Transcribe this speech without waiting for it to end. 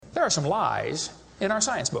There are some lies in our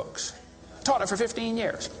science books. Taught it for 15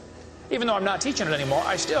 years. Even though I'm not teaching it anymore,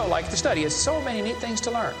 I still like to study. It's so many neat things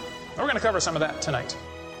to learn. We're going to cover some of that tonight.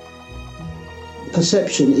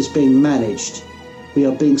 Perception is being managed. We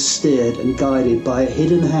are being steered and guided by a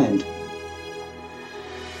hidden hand.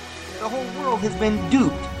 The whole world has been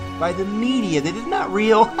duped by the media that is not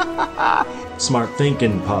real. Smart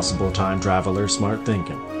thinking, possible time traveler, smart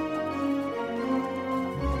thinking.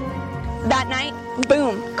 That night,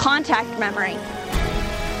 boom, contact memory.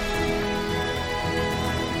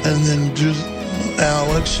 And then just,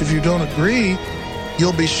 Alex, if you don't agree,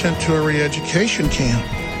 you'll be sent to a re-education camp.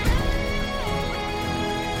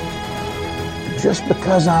 Just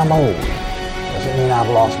because I'm old doesn't mean I've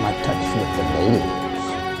lost my touch with the ladies.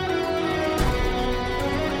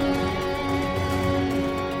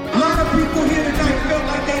 A lot of people here tonight felt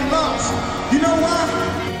like they lost. You know why?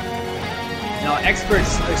 Now,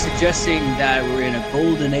 experts are suggesting that we're in a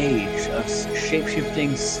golden age of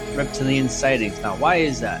shape-shifting reptilian sightings. Now, why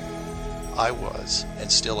is that? I was,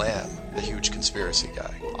 and still am, a huge conspiracy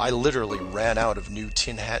guy. I literally ran out of new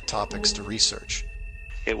tin hat topics to research.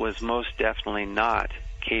 It was most definitely not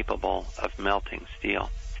capable of melting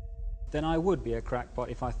steel. Then I would be a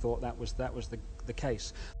crackpot if I thought that was the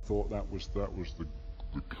case. Thought that was the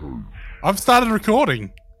code. I've started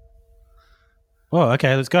recording. Oh,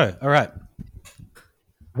 okay, let's go. All right.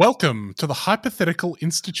 Welcome to the Hypothetical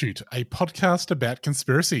Institute, a podcast about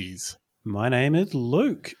conspiracies. My name is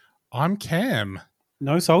Luke. I'm Cam.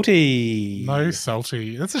 No salty. No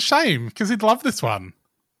salty. That's a shame, because he'd love this one.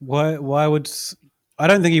 Why would... I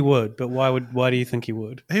don't think he would, but why do you think he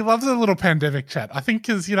would? He loves a little pandemic chat. I think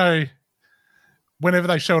because, whenever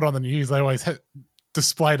they show it on the news, they always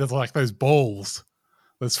display it as like those balls,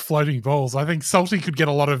 those floating balls. I think Salty could get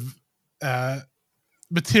a lot of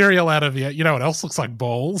material out of you. You know what else looks like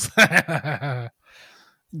balls? The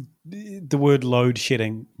word load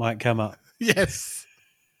shedding might come up. Yes.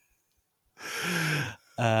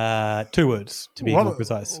 2 words, to be more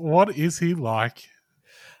precise. What is he like?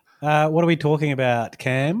 What are we talking about,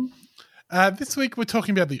 Cam? This week we're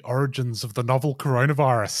talking about the origins of the novel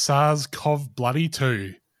coronavirus,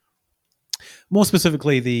 SARS-CoV-2. More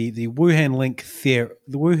specifically, the Wuhan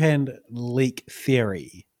leak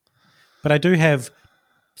theory. But I do have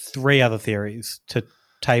 3 other theories to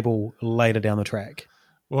table later down the track.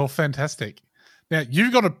 Well, fantastic. Now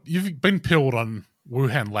you've been pilled on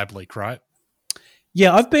Wuhan lab leak, right?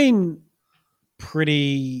 Yeah, I've been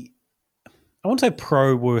pretty. I won't say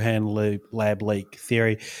pro Wuhan lab leak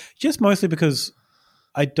theory, just mostly because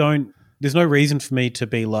there's no reason for me to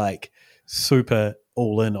be like super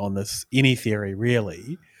all in on this, any theory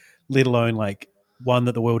really, let alone like one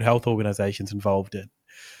that the World Health Organization's involved in.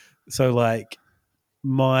 So like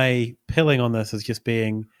my pilling on this is just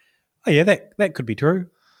being, oh yeah, that could be true.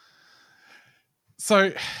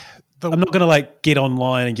 So I'm not going to like get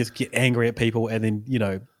online and just get angry at people and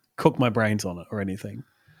then, cook my brains on it or anything.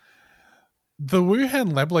 The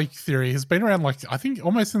Wuhan lab leak theory has been around, I think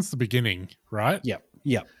almost since the beginning, right?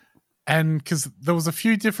 Yep. And because there was a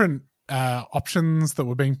few different options that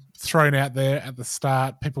were being thrown out there at the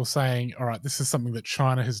start, people saying, all right, this is something that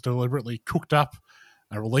China has deliberately cooked up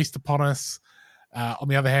and released upon us. On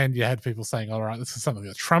the other hand, you had people saying, all right, this is something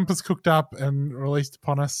that Trump has cooked up and released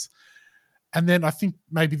upon us. And then I think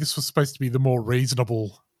maybe this was supposed to be the more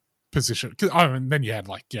reasonable position. And then you had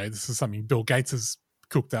this is something Bill Gates has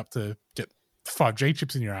cooked up to get 5G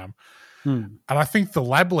chips in your arm. And I think the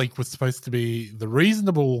lab leak was supposed to be the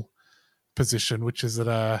reasonable position, which is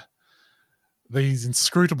that these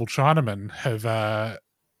inscrutable Chinamen have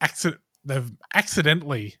they've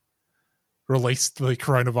accidentally released the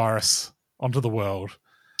coronavirus onto the world.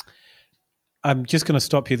 I'm just going to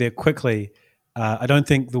stop you there quickly. I don't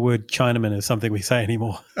think the word Chinaman is something we say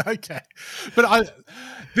anymore. Okay. But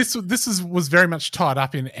this was very much tied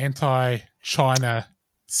up in anti-China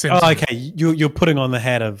sentiment. Oh, okay. You're putting on the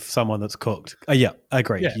hat of someone that's cooked. Yeah, I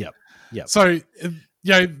agree. Yeah. Yep. So,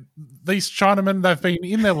 these Chinamen, they've been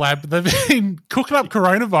in their lab, they've been cooking up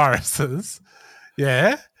coronaviruses.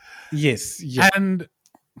 Yeah. Yes. Yeah. And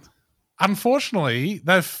unfortunately,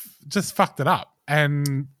 they've just fucked it up.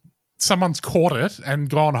 And someone's caught it and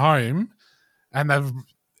gone home, and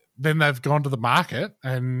they've gone to the market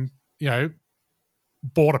and,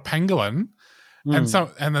 bought a pangolin,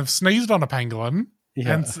 and they've sneezed on a pangolin.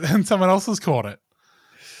 Yeah. And someone else has caught it.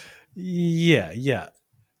 Yeah.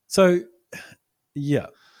 So, yeah.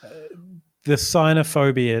 The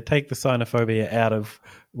xenophobia, take the xenophobia out of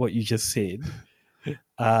what you just said.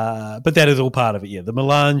 But that is all part of it, yeah. The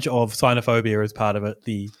melange of xenophobia is part of it.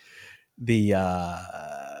 The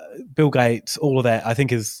Bill Gates, all of that, I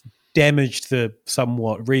think is damaged the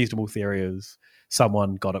somewhat reasonable theory is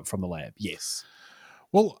someone got it from the lab. Yes.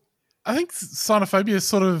 Well, I think xenophobia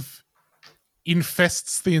sort of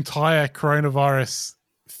infests the entire coronavirus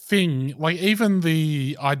thing. Like even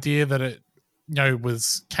the idea that it,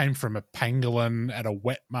 came from a pangolin at a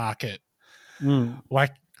wet market.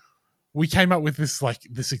 Like we came up with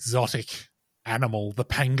this exotic animal, the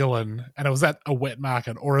pangolin, and it was at a wet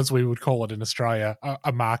market, or as we would call it in Australia,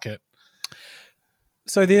 a market.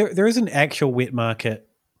 So there is an actual wet market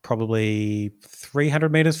probably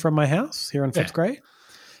 300 meters from my house here in Footscray.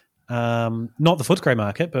 Not the Footscray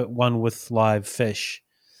market, but one with live fish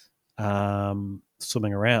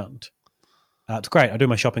swimming around. It's great. I do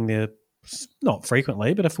my shopping there not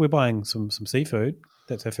frequently, but if we're buying some seafood,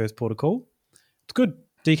 that's our first port of call. It's good.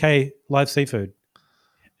 DK live seafood.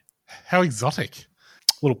 How exotic.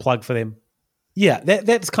 Little plug for them. Yeah,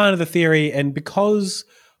 that's kind of the theory. And because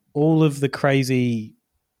all of the crazy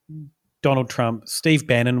Donald Trump, Steve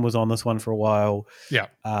Bannon was on this one for a while. Yeah.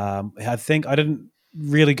 I think I didn't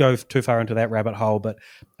really go too far into that rabbit hole, but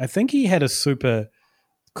I think he had a super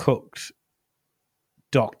cooked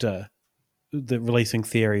doctor releasing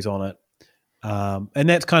theories on it. And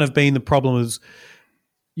that's kind of been the problem is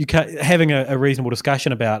having a reasonable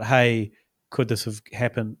discussion about, hey, could this have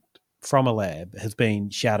happened from a lab has been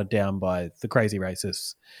shouted down by the crazy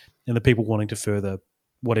racists and the people wanting to further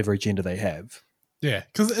whatever agenda they have. Yeah,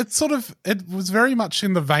 because it was very much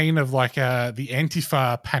in the vein of like the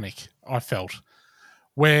Antifa panic, I felt,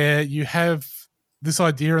 where you have this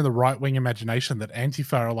idea in the right-wing imagination that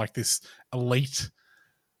Antifa are like this elite,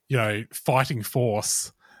 fighting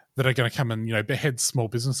force that are going to come and, behead small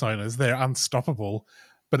business owners. They're unstoppable,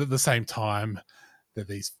 but at the same time, they're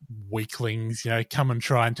these weaklings, come and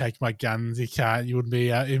try and take my guns. You wouldn't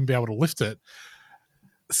be even be able to lift it.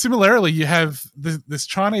 Similarly, you have this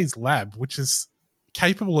Chinese lab, which is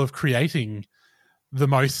capable of creating the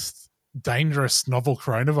most dangerous novel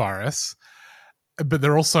coronavirus, but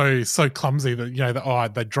they're also so clumsy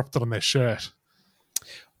that, they dropped it on their shirt.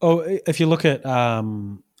 Oh, if you look at,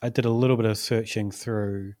 I did a little bit of searching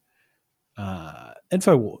through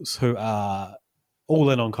InfoWars, who are all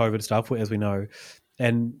in on COVID stuff, as we know,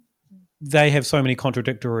 and they have so many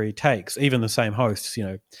contradictory takes, even the same hosts.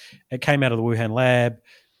 It came out of the Wuhan lab.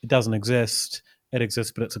 It doesn't exist. It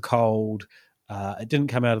exists, but it's a cold. It didn't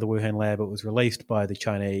come out of the Wuhan lab. It was released by the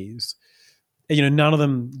Chinese. None of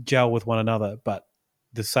them gel with one another, but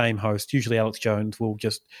the same host, usually Alex Jones, will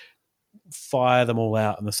just fire them all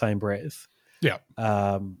out in the same breath. Yeah.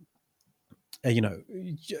 I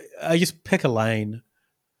just pick a lane,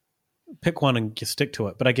 pick one and just stick to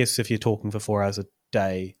it. But I guess if you're talking for 4 hours a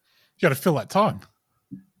day, you got to fill that time.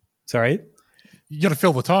 Sorry? You got to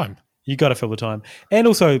fill the time. You got to fill the time. And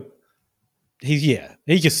also, he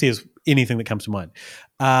just says anything that comes to mind.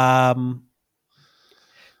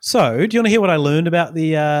 So, do you want to hear what I learned about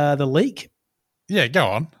the leak? Yeah, go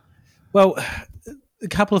on. Well, a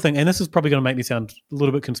couple of things, and this is probably going to make me sound a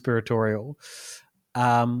little bit conspiratorial.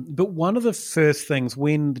 But one of the first things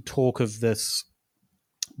when the talk of this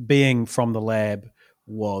being from the lab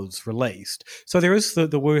was released, so there is the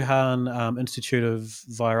Wuhan Institute of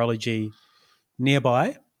Virology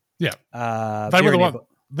nearby. Yeah, they were the one.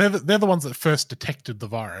 They're the ones that first detected the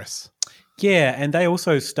virus. Yeah, and they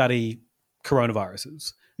also study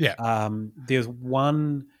coronaviruses. Yeah, there's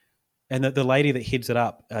one, and the lady that heads it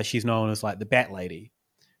up, she's known as like the Bat Lady.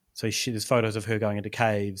 So there's photos of her going into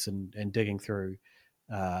caves and digging through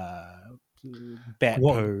bat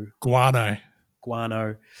poo, guano,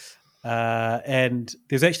 and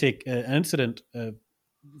there's actually an incident a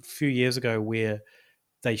few years ago where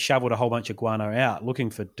they shoveled a whole bunch of guano out looking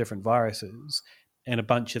for different viruses, and a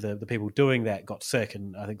bunch of the people doing that got sick,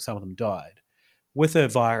 and I think some of them died with a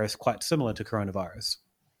virus quite similar to coronavirus.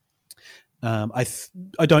 I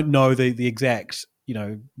don't know the exact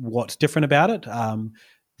what's different about it.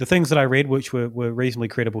 The things that I read, which were reasonably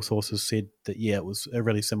credible sources, said that, it was a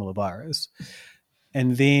really similar virus.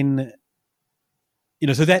 And then,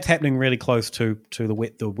 so that's happening really close to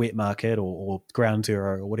the wet market or ground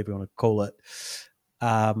zero or whatever you want to call it.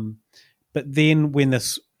 But then when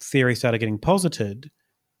this theory started getting posited,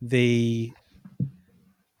 there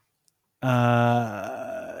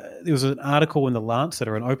was an article in The Lancet,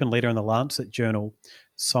 or an open letter in The Lancet journal,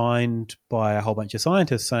 signed by a whole bunch of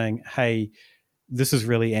scientists saying, hey, this is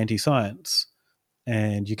really anti-science,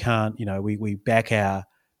 and you can't, we back our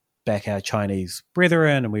Chinese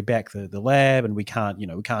brethren, and we back the lab, and we can't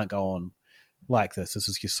go on like this. This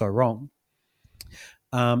is just so wrong.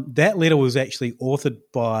 That letter was actually authored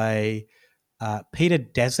by Peter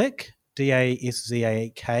Daszak,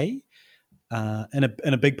 Daszak,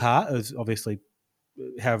 in a big part is obviously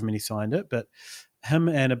however many signed it, but him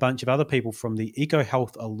and a bunch of other people from the Eco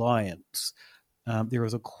Health Alliance. There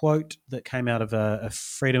was a quote that came out of a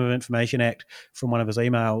Freedom of Information Act from one of his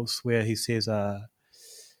emails where he says,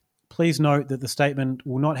 please note that the statement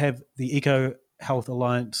will not have the Eco Health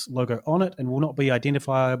Alliance logo on it and will not be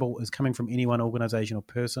identifiable as coming from any one organisation or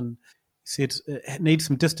person. He said it needs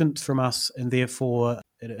some distance from us and therefore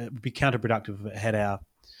it would be counterproductive if it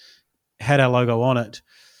had our logo on it.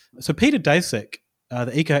 So Peter Daszak,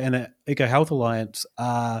 the Eco Health Alliance,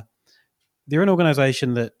 they're an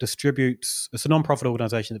organisation that distributes. It's a non-profit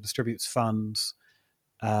organisation that distributes funds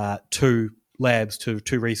to labs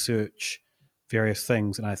to research various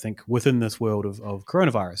things, and I think within this world of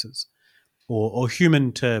coronaviruses or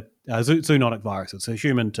human to zoonotic viruses, so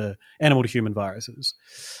human to animal to human viruses.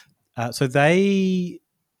 So they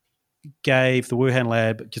gave the Wuhan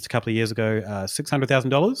lab just a couple of years ago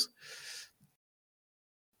 $600,000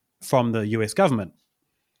 from the US government.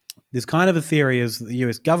 There's kind of a theory is that the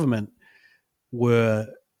US government were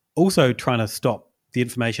also trying to stop the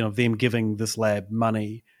information of them giving this lab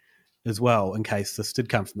money as well in case this did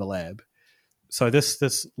come from the lab. So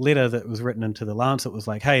this letter that was written into the Lancet was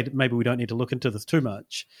like, hey, maybe we don't need to look into this too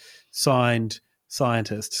much. Signed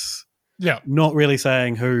scientists. Yeah. Not really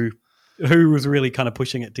saying who was really kind of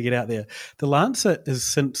pushing it to get out there. The Lancet has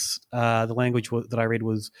since the language that I read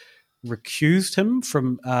was recused him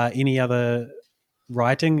from any other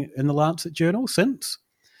writing in the Lancet journal since.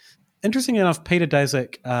 Interestingly enough, Peter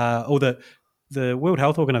Daszak, or the World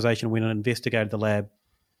Health Organization went and investigated the lab,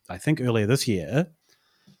 I think earlier this year.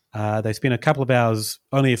 They spent a couple of hours,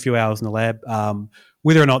 only a few hours in the lab.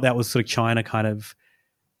 Whether or not that was sort of China kind of,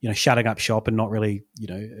 shutting up shop and not really,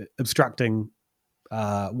 obstructing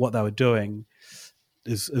what they were doing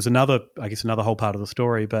is another whole part of the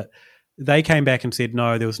story. But they came back and said,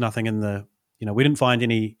 no, there was nothing in the, we didn't find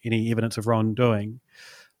any evidence of wrongdoing.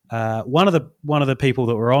 One of the people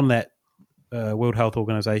that were on that World Health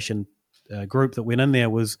Organization group that went in there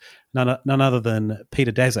was none other than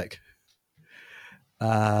Peter Daszak.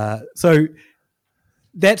 So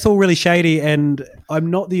that's all really shady, and I'm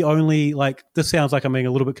not the only, this sounds like I'm being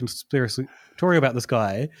a little bit conspiratorial about this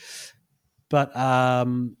guy, but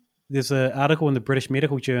there's an article in the British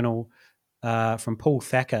Medical Journal from Paul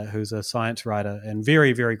Thacker, who's a science writer and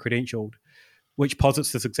very, very credentialed, which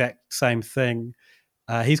posits this exact same thing.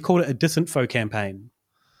 He's called it a disinfo campaign.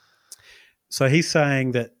 So he's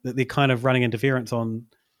saying that they're kind of running interference on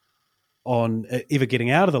either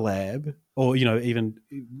getting out of the lab or, even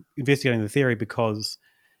investigating the theory because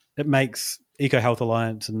it makes Eco Health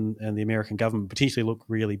Alliance and the American government potentially look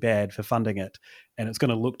really bad for funding it. And it's going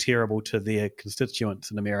to look terrible to their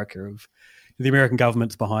constituents in America of the American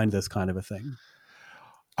government's behind this kind of a thing.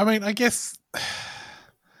 I mean, I guess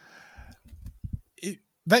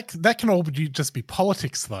that can all just be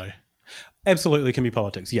politics, though. Absolutely can be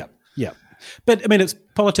politics, yeah. But, I mean, it's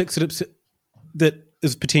politics that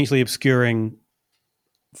is potentially obscuring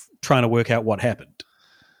trying to work out what happened.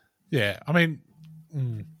 Yeah, I mean,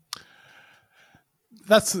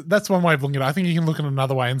 that's one way of looking at it. I think you can look at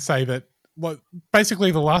another way and say that,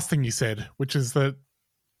 basically the last thing you said, which is that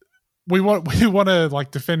we want to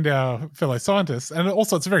defend our fellow scientists, and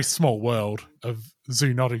also it's a very small world of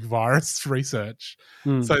zoonotic virus research,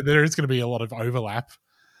 so there is going to be a lot of overlap.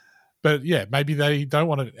 But yeah, maybe they don't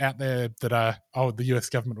want it out there that the US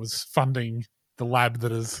government was funding the lab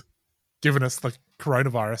that has given us the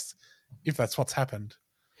coronavirus, if that's what's happened.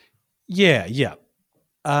 Yeah.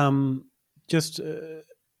 And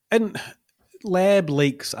lab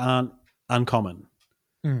leaks aren't uncommon.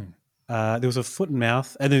 There was a foot and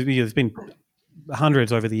mouth, and there's been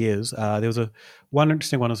hundreds over the years. There was one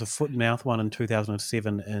interesting one, was a foot and mouth one in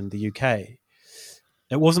 2007 in the UK.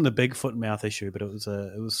 It wasn't the big foot and mouth issue, but it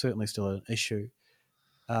was certainly still an issue.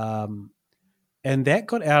 And that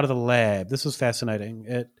got out of the lab. This was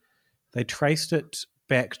fascinating. They traced it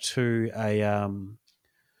back to it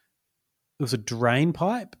was a drain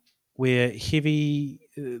pipe where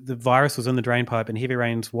the virus was in the drain pipe and heavy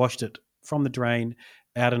rains washed it from the drain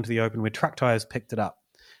out into the open where truck tires picked it up,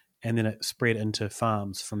 and then it spread into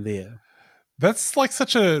farms from there. That's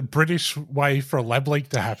such a British way for a lab leak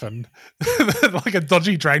to happen. A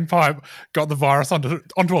dodgy drain pipe got the virus onto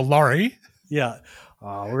a lorry. Yeah.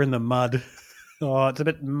 Oh, we're in the mud. Oh, it's a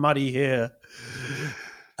bit muddy here.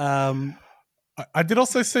 I did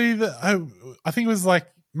also see that, I think it was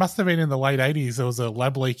must have been in the late 80s, there was a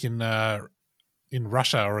lab leak in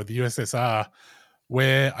Russia or the USSR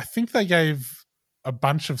where I think they gave a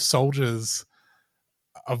bunch of soldiers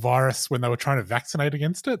a virus when they were trying to vaccinate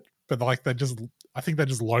against it, but I think they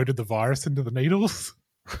just loaded the virus into the needles.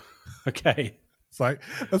 Okay. It's like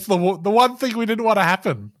that's the one thing we didn't want to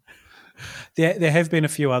happen. There have been a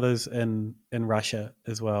few others in Russia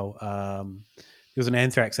as well. There was an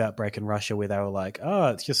anthrax outbreak in Russia where they were like, "Oh,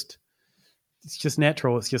 it's just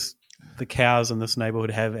natural. It's just the cows in this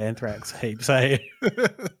neighborhood have anthrax heaps." And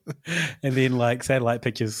then like satellite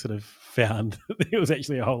pictures sort of found there was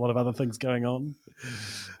actually a whole lot of other things going on.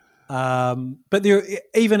 But there,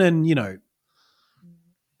 even in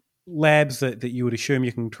labs that you would assume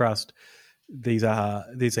you can trust, these are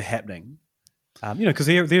happening. Because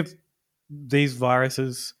these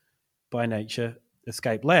viruses by nature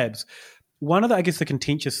escape labs. One of the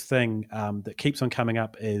contentious thing that keeps on coming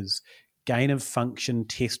up is gain of function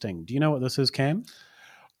testing. Do you know what this is, Cam?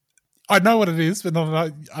 I know what it is, but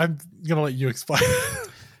I'm going to let you explain.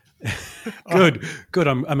 Good.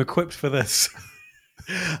 I'm equipped for this.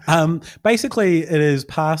 Basically, it is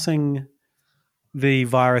passing the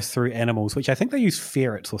virus through animals, which I think they use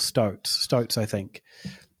ferrets or stoats, I think,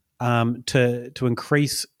 to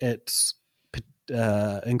increase its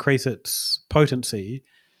potency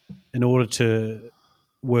in order to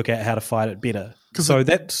work out how to fight it better. So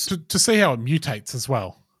that's to see how it mutates as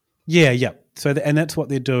well. Yeah. So and that's what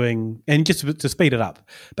they're doing, and just to speed it up.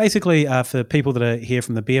 Basically, for people that are here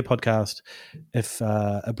from the beer podcast, if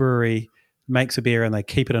a brewery makes a beer and they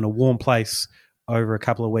keep it in a warm place over a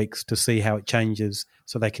couple of weeks to see how it changes,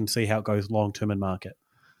 so they can see how it goes long term in market.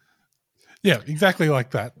 Yeah, exactly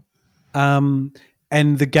like that.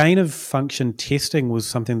 And the gain of function testing was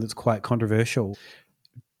something that's quite controversial.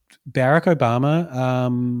 Barack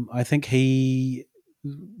Obama, I think he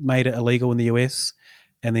made it illegal in the US,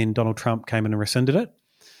 and then Donald Trump came in and rescinded it.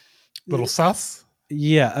 Little sus.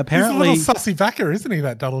 Yeah, apparently. He's a little sussy backer, isn't he,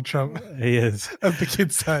 that Donald Trump? He is. As the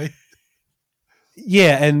kids say.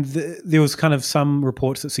 Yeah, and there was kind of some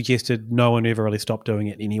reports that suggested no one ever really stopped doing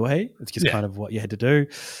it anyway. It's just kind of what you had to do.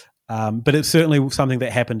 But it's certainly something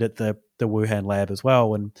that happened at the Wuhan lab as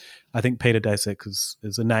well. And I think Peter Daszak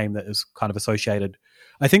is a name that is kind of associated.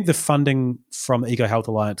 I think the funding from the Eco Health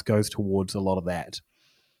Alliance goes towards a lot of that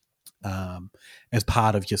as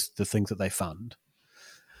part of just the things that they fund.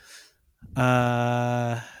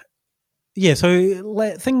 So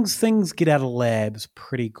things get out of labs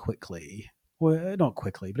pretty quickly. Well, not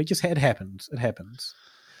quickly, but it happens. It happens.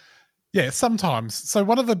 Yeah, sometimes. So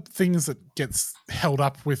one of the things that gets held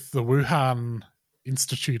up with the Wuhan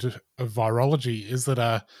Institute of Virology is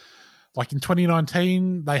that, like in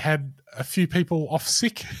 2019, they had a few people off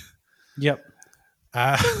sick. Yep.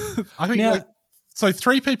 I think so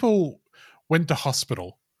 3 people went to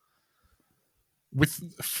hospital with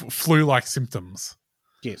flu-like symptoms.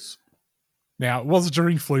 Yes. Now, it was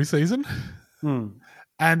during flu season.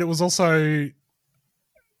 And it was also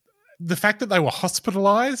the fact that they were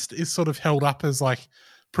hospitalized is sort of held up as like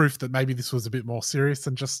proof that maybe this was a bit more serious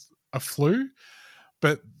than just a flu.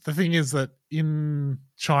 But the thing is that in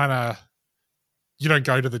China, you don't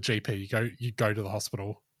go to the GP. You go to the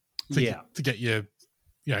hospital to get your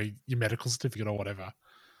medical certificate or whatever.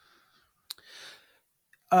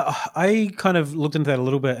 I kind of looked into that a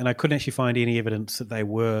little bit, and I couldn't actually find any evidence that they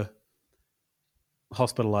were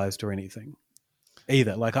hospitalized or anything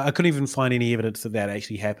either. Like I couldn't even find any evidence that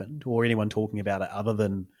actually happened or anyone talking about it other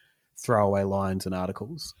than throwaway lines and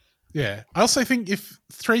articles. Yeah. I also think if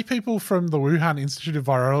 3 people from the Wuhan Institute of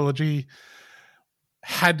Virology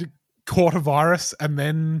had caught a virus and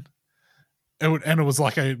then it was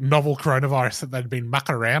like a novel coronavirus that they'd been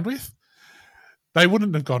mucking around with, they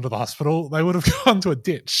wouldn't have gone to the hospital. They would have gone to a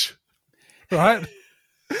ditch, right?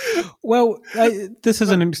 Well, this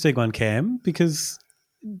is an interesting one, Cam, because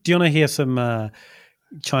do you want to hear some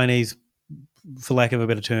Chinese, for lack of a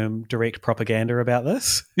better term, direct propaganda about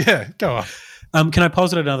this? Yeah, go on. Can I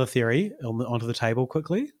posit another theory onto the table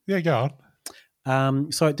quickly? Yeah, go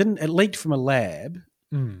on. So it leaked from a lab,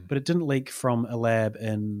 but it didn't leak from a lab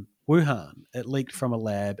in Wuhan. It leaked from a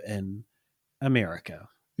lab in America.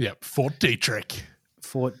 Yep, Fort Detrick.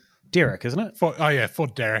 Fort Derrick, isn't it? Fort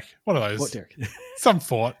Derrick. One of those. Fort Derrick. Some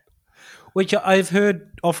fort. Which I've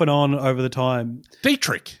heard off and on over the time.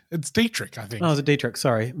 Detrick. It's Detrick, I think. Oh, it's a Detrick.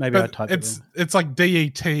 Sorry. Maybe I typed it wrong. It's like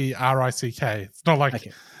Detrick. It's not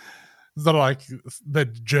like It's not like the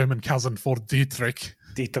German cousin for Dietrich.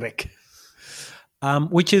 Dietrich.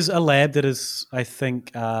 Which is a lab that is, I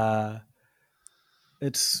think,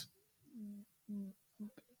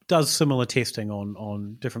 does similar testing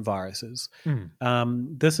on different viruses.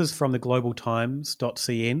 This is from the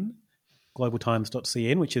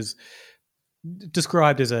globaltimes.cn, which is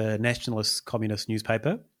described as a nationalist communist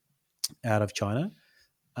newspaper out of China.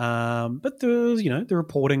 But the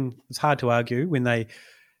reporting, it's hard to argue when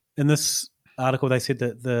in this article they said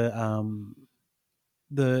that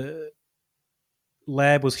the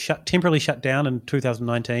lab was temporarily shut down in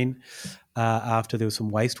 2019 after there were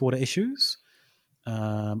some wastewater issues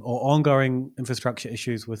or ongoing infrastructure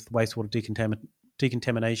issues with wastewater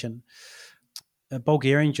decontamination. A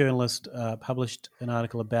Bulgarian journalist published an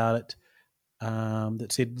article about it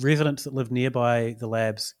that said residents that lived nearby the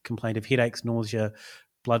labs complained of headaches, nausea,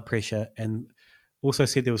 blood pressure, and also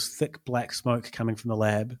said there was thick black smoke coming from the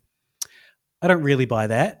lab. I don't really buy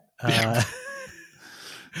that.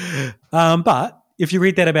 But if you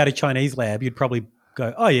read that about a Chinese lab, you'd probably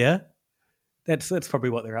go, oh, yeah, that's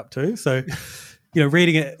probably what they're up to. So,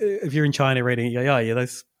 reading it, if you're in China reading it, you go, oh, yeah,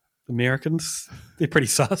 those Americans, they're pretty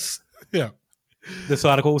sus. Yeah. This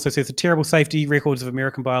article also says the terrible safety records of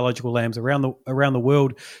American biological labs around the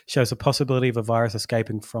world shows the possibility of a virus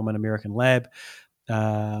escaping from an American lab,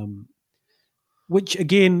 which,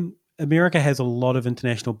 again, America has a lot of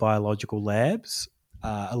international biological labs.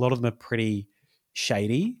 A lot of them are pretty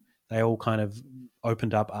shady. They all kind of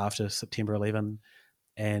opened up after September 11,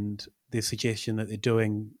 and there's suggestion that they're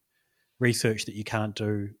doing research that you can't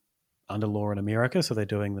do under law in America, so they're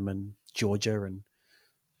doing them in Georgia and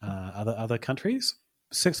other countries.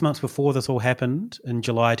 6 months before this all happened, in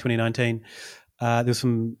July 2019, there's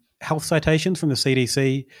some health citations from the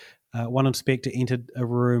CDC. One inspector entered a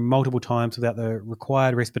room multiple times without the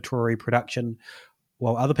required respiratory production,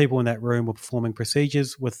 while other people in that room were performing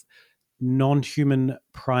procedures with non-human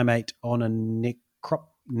primate on a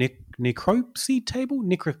necropsy table?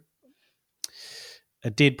 A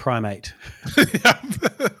dead primate.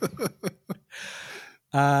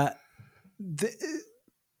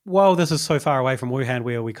 While this is so far away from Wuhan,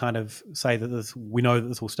 where we kind of say that we know that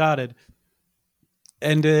this all started,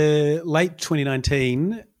 and late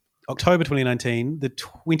 2019, October 2019, the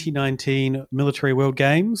 2019 Military World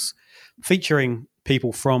Games, featuring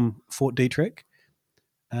people from Fort Detrick,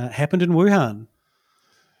 happened in Wuhan.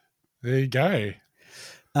 There you go.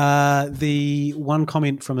 The one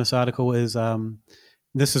comment from this article is,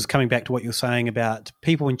 this is coming back to what you're saying about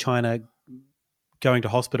people in China going to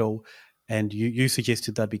hospital, and you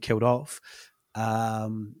suggested they'd be killed off.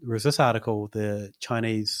 Whereas this article, the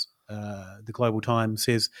Chinese, the Global Times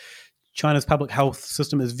says, China's public health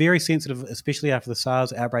system is very sensitive, especially after the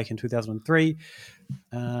SARS outbreak in 2003.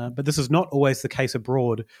 But this is not always the case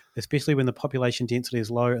abroad, especially when the population density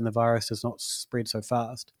is low and the virus does not spread so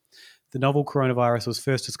fast. The novel coronavirus was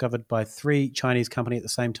first discovered by 3 Chinese companies at the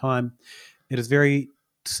same time. It is very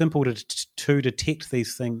simple to detect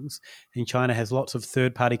these things, and China has lots of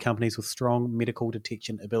third-party companies with strong medical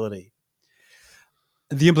detection ability.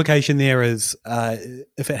 The implication there is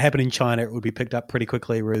if it happened in China, it would be picked up pretty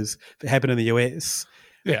quickly, whereas if it happened in the US,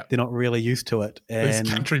 they're not really used to it. And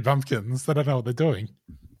these country bumpkins, they don't know what they're doing.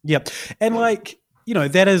 Yep. And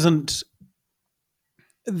that isn't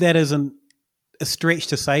a stretch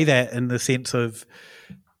to say that, in the sense of,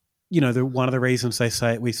 one of the reasons they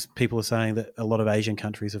say people are saying that a lot of Asian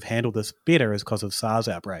countries have handled this better is because of SARS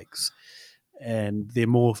outbreaks, and they're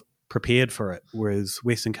more prepared for it, whereas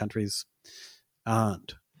Western countries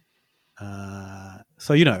aren't. Yeah.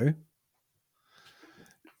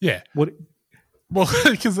 What? Well,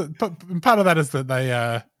 because part of that is that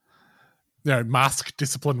they, mask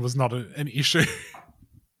discipline was not an issue.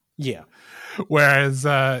 Yeah. Whereas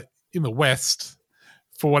in the West,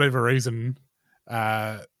 for whatever reason,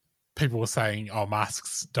 people were saying, "Oh,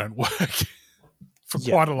 masks don't work" for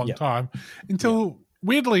quite a long time until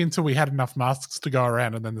we had enough masks to go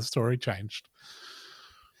around, and then the story changed.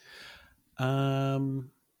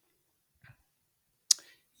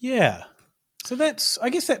 Yeah. So I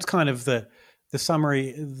guess that's kind of the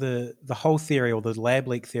summary, the whole theory, or the lab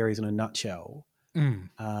leak theories in a nutshell.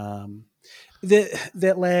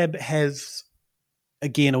 That lab has,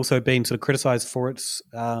 again, also been sort of criticised for its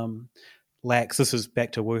lax. This is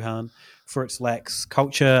back to Wuhan, for its lax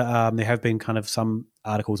culture. There have been kind of some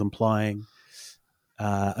articles implying,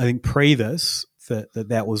 I think pre this,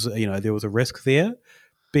 that was, there was a risk there,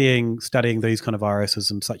 studying these kind of viruses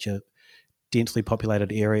in such a densely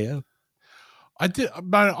populated area. I did,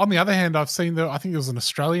 but on the other hand, I've seen I think there was an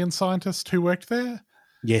Australian scientist who worked there.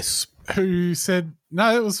 Yes, who said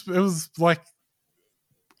no, it was like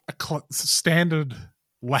a standard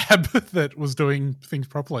lab that was doing things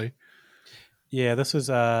properly. Yeah, this was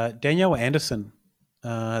Danielle Anderson.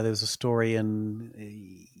 There's a story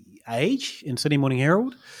in Age in Sydney Morning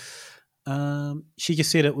Herald. She just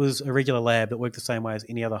said it was a regular lab that worked the same way as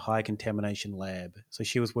any other high contamination lab. So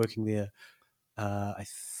she was working there, I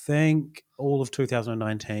think, all of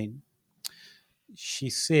 2019. She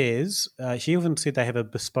says, she even said they have a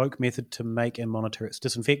bespoke method to make and monitor its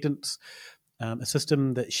disinfectants, a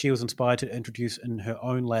system that she was inspired to introduce in her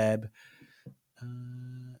own lab.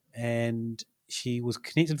 And she was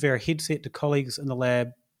connected via a headset to colleagues in the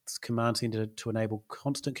lab's command center to enable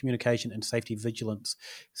constant communication and safety vigilance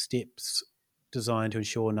steps designed to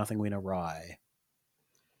ensure nothing went awry.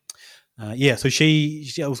 So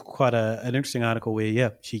that was quite an interesting article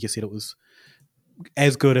where, she just said it was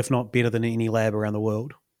as good, if not better, than any lab around the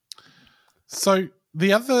world. So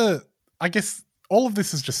I guess all of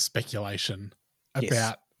this is just speculation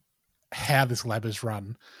about how this lab is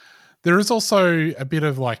run. There is also a bit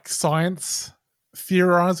of like science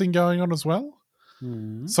theorizing going on as well.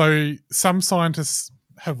 Mm. So some scientists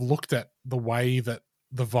have looked at the way that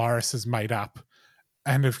the virus is made up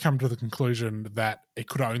and have come to the conclusion that it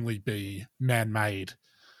could only be man-made.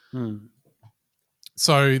 Mm.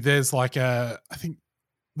 So there's I think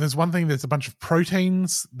there's one thing, there's a bunch of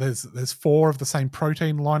proteins. There's 4 of the same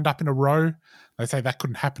protein lined up in a row. They say that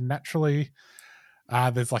couldn't happen naturally.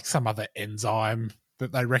 There's like some other enzyme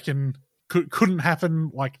that they reckon couldn't happen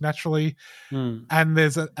like naturally. Mm. And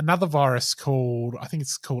there's another virus called, I think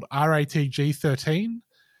it's called RATG13.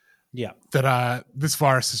 Yeah. That this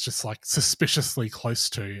virus is just like suspiciously close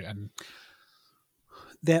to. And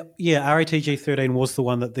that, RATG13 was the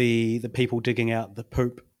one that the people digging out the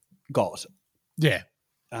poop got. Yeah.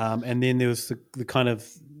 And then there was the kind of,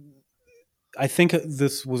 I think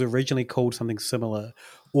this was originally called something similar,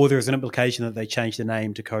 or there was an implication that they changed the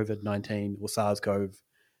name to COVID-19 or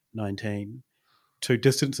SARS-CoV-19 to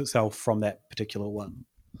distance itself from that particular one.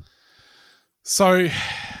 So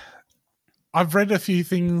I've read a few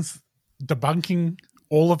things debunking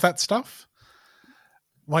all of that stuff.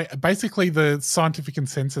 Like basically the scientific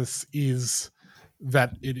consensus is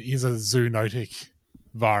that it is a zoonotic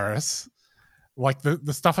virus. Like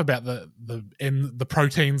the stuff about the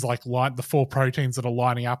proteins, like the 4 proteins that are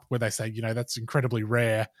lining up, where they say, that's incredibly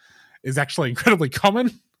rare, is actually incredibly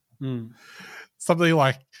common. Mm. Something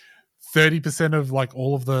like 30% of like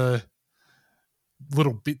all of the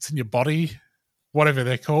little bits in your body, whatever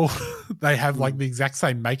they're called, they have like the exact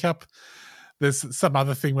same makeup. There's some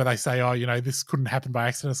other thing where they say, this couldn't happen by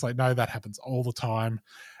accident. It's like, no, that happens all the time.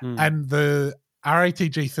 Mm. And the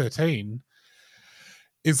RATG13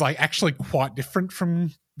 is like actually quite different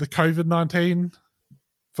from the COVID-19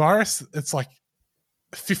 virus. It's like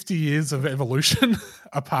 50 years of evolution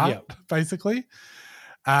apart, basically.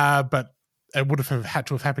 But it would have had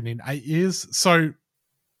to have happened in 8 years. So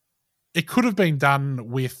it could have been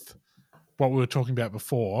done with what we were talking about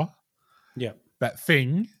before. Yeah. That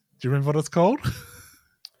thing. Do you remember what it's called?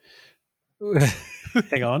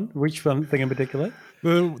 Hang on. Which one thing in particular?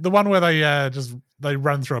 The one where they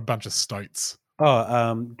run through a bunch of stoats.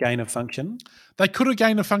 Gain of function. They could have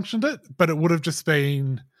gain of functioned it, but it would have just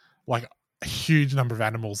been like a huge number of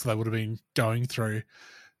animals they would have been going through,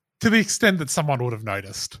 to the extent that someone would have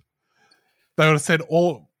noticed. They would have said,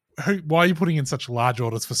 why are you putting in such large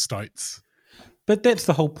orders for stoats? But that's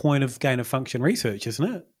the whole point of gain of function research,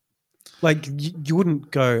 isn't it? Like you wouldn't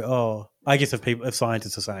go, I guess if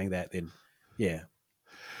scientists are saying that, then yeah.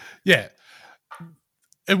 Yeah.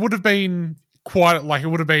 It would have been it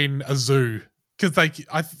would have been a zoo. Because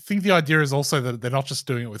I think the idea is also that they're not just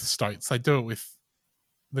doing it with stoats; they do it with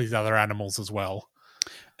these other animals as well.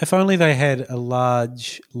 If only they had a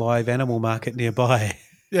large live animal market nearby,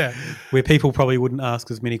 yeah, where people probably wouldn't ask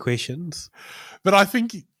as many questions. But I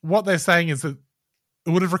think what they're saying is that it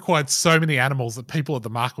would have required so many animals that people at the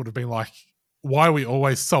market would have been like, "Why are we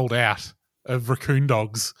always sold out of raccoon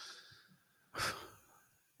dogs?"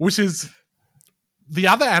 Which is the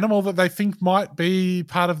other animal that they think might be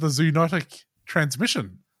part of the zoonotic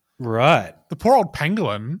transmission. Right. The poor old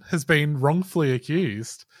pangolin has been wrongfully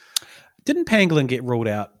accused. Didn't pangolin get ruled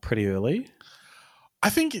out pretty early? I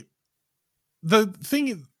think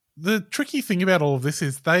the tricky thing about all of this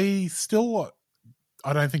is they still,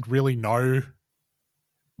 I don't think, really know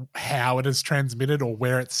how it is transmitted or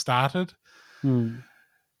where it started.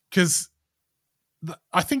 Because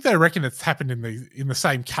I think they reckon it's happened in the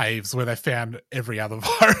same caves where they found every other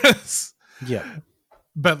virus. Yeah.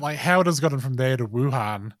 But like how it has gotten from there to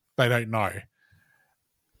Wuhan, they don't know.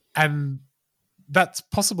 And that's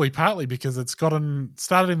possibly partly because it's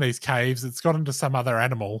started in these caves, it's got into some other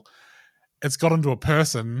animal, it's got into a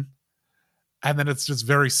person, and then it's just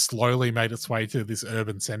very slowly made its way to this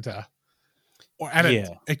urban center. And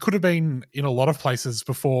it could have been in a lot of places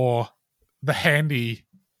before the handy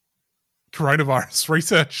coronavirus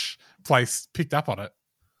research place picked up on it.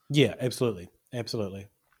 Yeah, absolutely. Absolutely.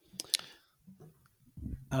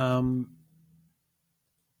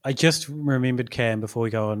 I just remembered, Cam, before we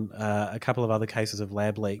go on, a couple of other cases of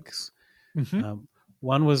lab leaks. Mm-hmm.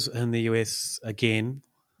 One was in the US again.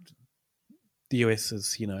 The US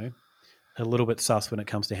is, a little bit sus when it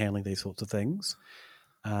comes to handling these sorts of things.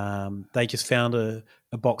 They just found a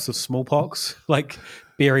box of smallpox, like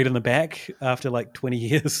buried in the back after like 20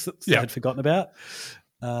 years that they had forgotten about.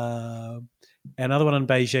 Another one in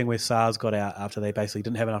Beijing where SARS got out after they basically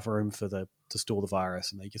didn't have enough room to store the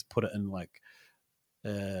virus, and they just put it in like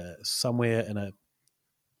somewhere in a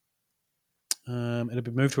it had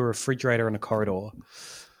been moved to a refrigerator in a corridor,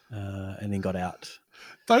 and then got out.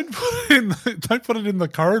 Don't put it in the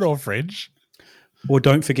corridor fridge. Or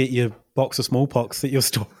don't forget your box of smallpox that you're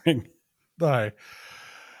storing. No.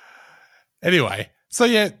 Anyway, so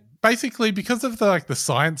yeah, basically because of the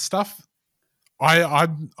science stuff,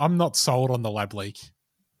 I'm not sold on the lab leak.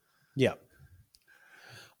 Yeah.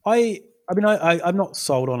 I'm not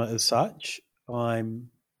sold on it as such. I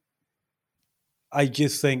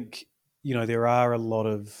just think, there are a lot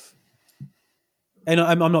of, and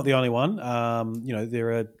I'm not the only one.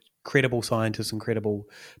 There are credible scientists and credible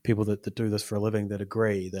people that do this for a living that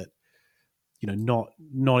agree that,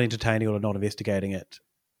 not entertaining or not investigating it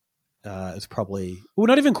is probably,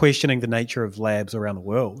 not even questioning the nature of labs around the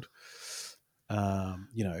world. Yeah,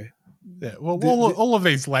 well, all of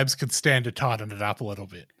these labs could stand to tighten it up a little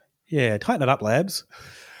bit. Yeah, tighten it up, labs.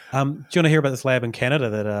 Do you want to hear about this lab in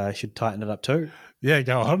Canada that should tighten it up too? Yeah,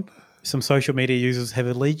 go on. Some social media users have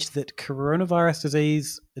alleged that coronavirus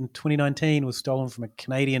disease in 2019 was stolen from a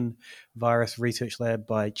Canadian virus research lab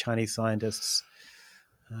by Chinese scientists.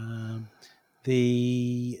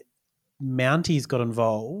 The Mounties got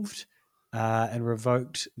involved and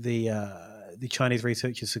revoked the Chinese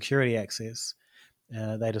researchers' security access.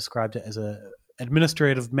 They described it as a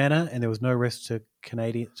administrative matter, and there was no risk to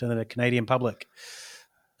the Canadian public.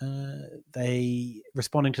 They,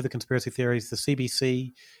 responding to the conspiracy theories, the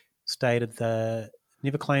CBC stated that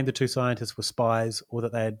never claimed the two scientists were spies or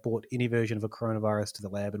that they had brought any version of a coronavirus to the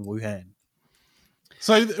lab in Wuhan.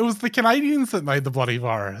 So it was the Canadians that made the bloody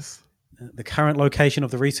virus. The current location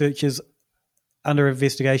of the researchers under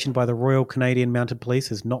investigation by the Royal Canadian Mounted Police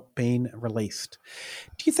has not been released.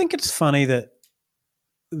 Do you think it's funny that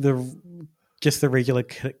the regular,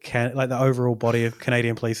 the overall body of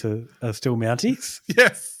Canadian police are still Mounties?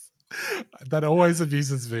 Yes. That always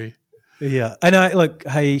amuses me. Yeah. And look,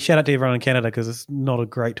 hey, shout out to everyone in Canada because it's not a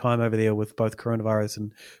great time over there with both coronavirus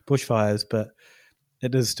and bushfires, but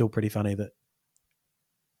it is still pretty funny that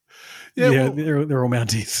they're all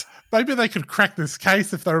Mounties. Maybe they could crack this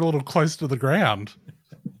case if they're a little close to the ground.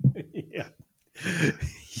 Yeah.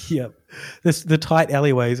 Yep. The tight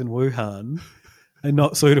alleyways in Wuhan are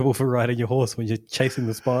not suitable for riding your horse when you're chasing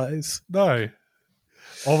the spies. No.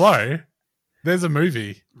 Although, there's a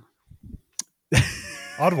movie.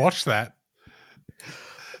 I'd watch that.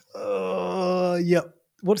 Yep.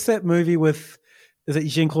 What's that movie with, is it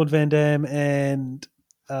Jean-Claude Van Damme and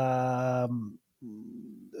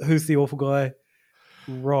who's the awful guy?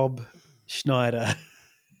 Rob Schneider.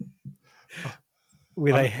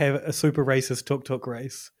 Where they have a super racist tuk-tuk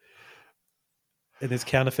race. And there's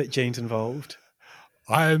counterfeit genes involved.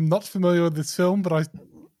 I'm not familiar with this film, but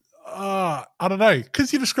I don't know.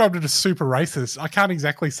 Because you described it as super racist, I can't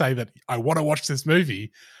exactly say that I want to watch this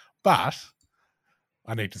movie, but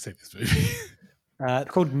I need to see this movie.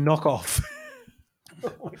 It's called Knockoff.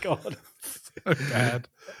 Oh my God. So bad.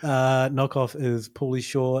 Knockoff is Pauly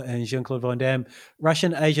Shore and Jean-Claude Van Damme.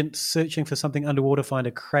 Russian agents searching for something underwater find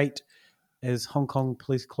a crate as Hong Kong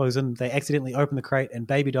police close in. They accidentally open the crate and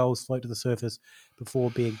baby dolls float to the surface before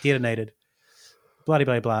being detonated. Bloody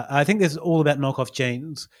blah, blah. I think this is all about knockoff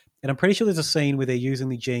genes. And I'm pretty sure there's a scene where they're using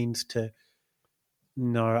the genes to...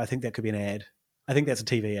 No, I think that could be an ad. I think that's a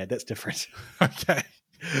TV ad. That's different. Okay.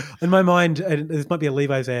 In my mind, this might be a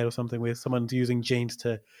Levi's ad or something where someone's using genes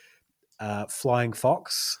to flying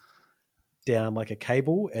fox down like a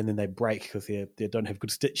cable and then they break because they don't have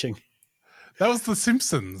good stitching. That was The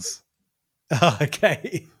Simpsons. Oh,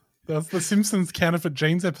 okay. That was The Simpsons counterfeit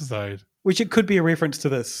genes episode. Which it could be a reference to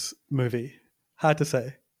this movie. Hard to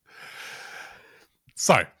say.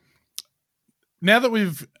 So, now that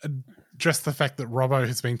we've addressed the fact that Robbo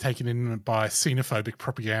has been taken in by xenophobic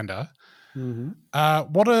propaganda,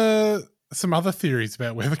 what are some other theories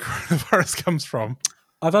about where the coronavirus comes from?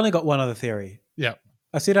 I've only got one other theory. Yeah.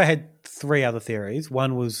 I said I had three other theories.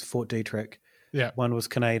 One was Fort Detrick. Yeah. One was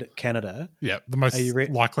Canada. Yeah, the most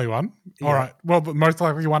likely one. Yeah. All right. Well, the most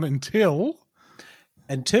likely one until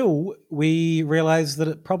we realized that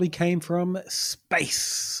it probably came from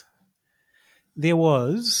space. There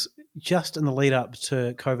was, just in the lead up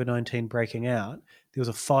to COVID-19 breaking out, there was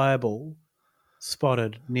a fireball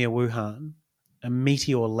spotted near Wuhan. A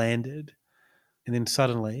meteor landed, and then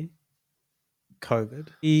suddenly, COVID.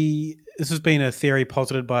 This has been a theory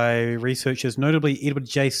posited by researchers, notably Edward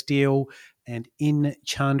J. Steele, and N.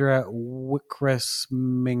 Chandra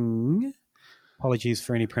Wickrasming. Apologies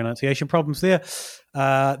for any pronunciation problems there.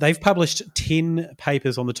 They've published 10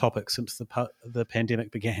 papers on the topic since the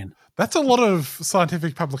pandemic began. That's a lot of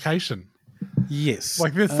scientific publication. Yes.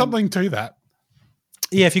 Like there's something to that.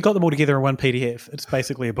 Yeah, if you got them all together in one PDF, it's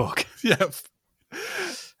basically a book. Yeah.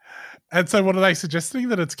 And so what are they suggesting?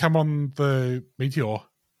 That it's come on the meteor?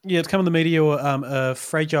 Yeah, it's come on the meteor, a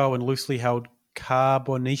fragile and loosely held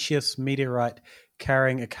carbonaceous meteorite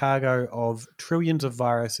carrying a cargo of trillions of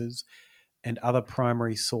viruses and other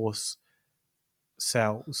primary source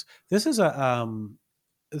cells. This is a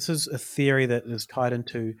theory that is tied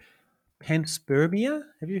into panspermia.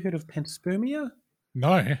 Have you heard of panspermia?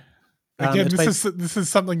 No. Again, this is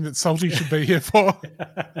something that Salty should be here for.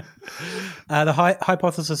 The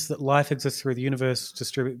hypothesis that life exists through the universe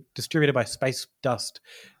distributed by space dust,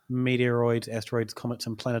 meteoroids, asteroids, comets,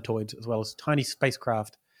 and planetoids, as well as tiny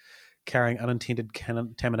spacecraft carrying unintended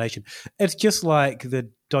contamination. It's just like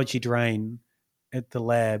the dodgy drain at the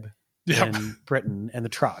lab in Britain and the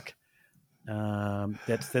truck.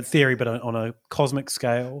 That's that theory, but on a cosmic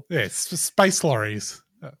scale. Yeah, it's just space lorries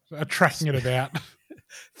are tracking it about.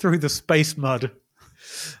 Through the space mud.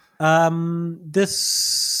 The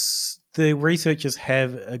researchers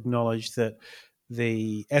have acknowledged that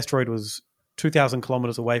the asteroid was 2,000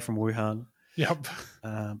 kilometers away from Wuhan. Yep.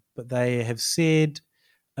 But they have said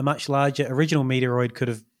a much larger original meteoroid could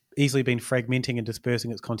have easily been fragmenting and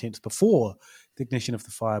dispersing its contents before the ignition of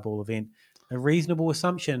the fireball event. A reasonable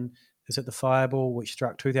assumption is that the fireball, which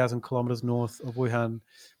struck 2,000 kilometers north of Wuhan,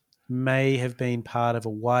 may have been part of a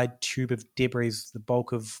wide tube of debris, the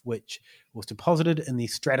bulk of which was deposited in the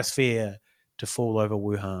stratosphere to fall over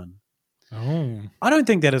Wuhan. Oh. I don't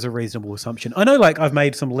think that is a reasonable assumption. I know, I've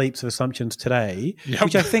made some leaps of assumptions today,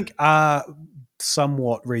 which I think are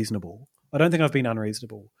somewhat reasonable. I don't think I've been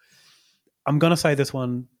unreasonable. I'm going to say this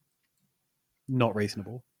one, not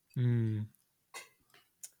reasonable.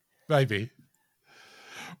 Maybe.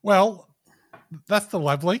 Well, that's the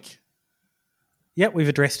lab leak. Yep, we've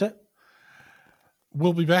addressed it.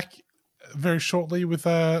 We'll be back very shortly with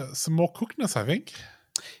some more cookness, I think.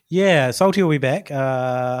 Yeah, Salty will be back.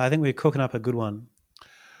 I think we're cooking up a good one.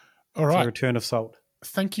 All right. For the return of Salt.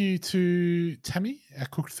 Thank you to Tammy, our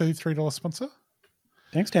Cooked $33 sponsor.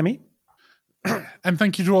 Thanks, Tammy. And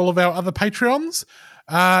thank you to all of our other Patreons.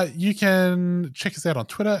 You can check us out on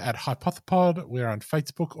Twitter at Hypothepod. We're on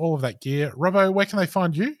Facebook, all of that gear. Robbo, where can they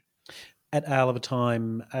find you? At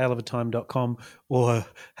aleofatime.com, or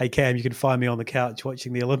hey Cam, you can find me on the couch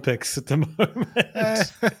watching the Olympics at the moment.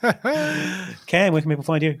 Cam, where can people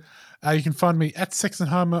find you? You can find me at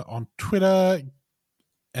Sexenheimer on Twitter,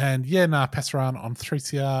 and Passaran on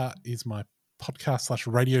 3CR is my podcast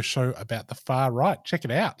 / radio show about the far right. Check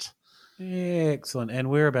it out. Excellent. And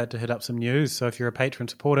we're about to hit up some news. So if you're a Patreon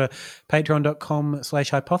supporter,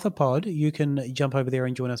 patreon.com/hypothepod, you can jump over there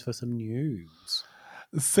and join us for some news.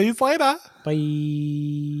 See you later.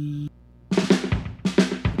 Bye.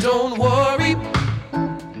 Don't worry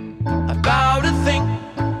about a thing,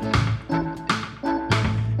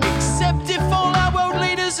 except if all our world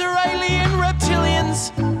leaders are alien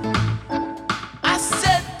reptilians. I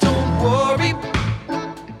said don't worry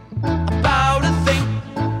about a thing,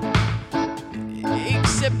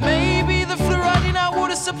 except maybe the fluoride in our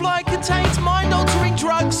water supply contains mind-altering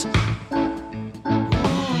drugs.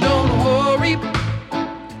 Don't worry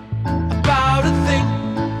about a thing,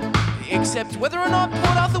 except whether or not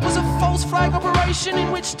Port Arthur was a false flag operation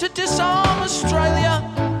in which to disarm Australia.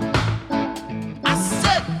 I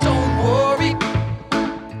said don't worry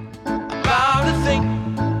about a thing.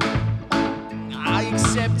 I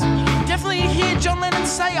accept you can definitely hear John Lennon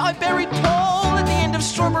say I buried Paul at the end of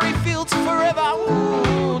Strawberry Fields forever.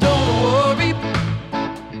 Ooh, don't worry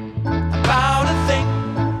about a thing,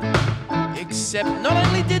 except not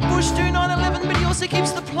only did Bush do 9/11, but he also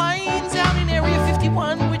keeps the planes out in Area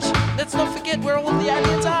 51, which, let's not forget where all of the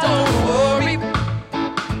aliens are. Don't worry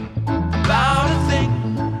about a thing,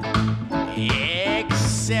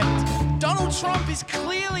 except Donald Trump is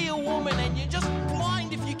clearly a woman and you